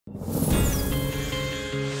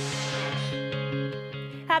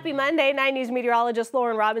Happy Monday. 9 News meteorologist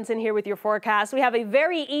Laurann Robinson here with your forecast. We have a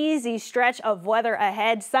very easy stretch of weather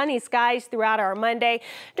ahead. Sunny skies throughout our Monday.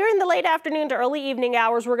 During the late afternoon to early evening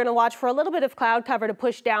hours, we're going to watch for a little bit of cloud cover to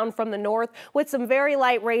push down from the north with some very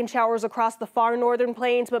light rain showers across the far northern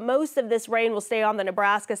plains. But most of this rain will stay on the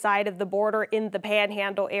Nebraska side of the border in the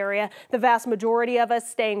Panhandle area. The vast majority of us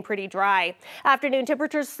staying pretty dry. Afternoon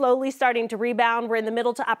temperatures slowly starting to rebound. We're in the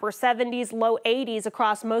middle to upper 70s, low 80s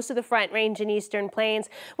across most of the Front Range and eastern plains,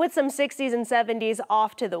 with some 60s and 70s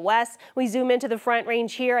off to the west. We zoom into the Front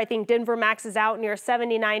Range here. I think Denver maxes out near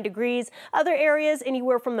 79 degrees. Other areas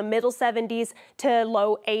anywhere from the middle 70s to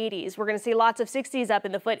low 80s. We're going to see lots of 60s up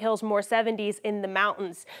in the foothills, more 70s in the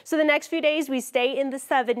mountains. So the next few days we stay in the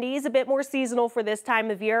 70s, a bit more seasonal for this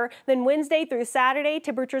time of year. Then Wednesday through Saturday,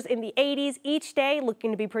 temperatures in the 80s each day,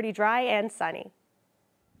 looking to be pretty dry and sunny.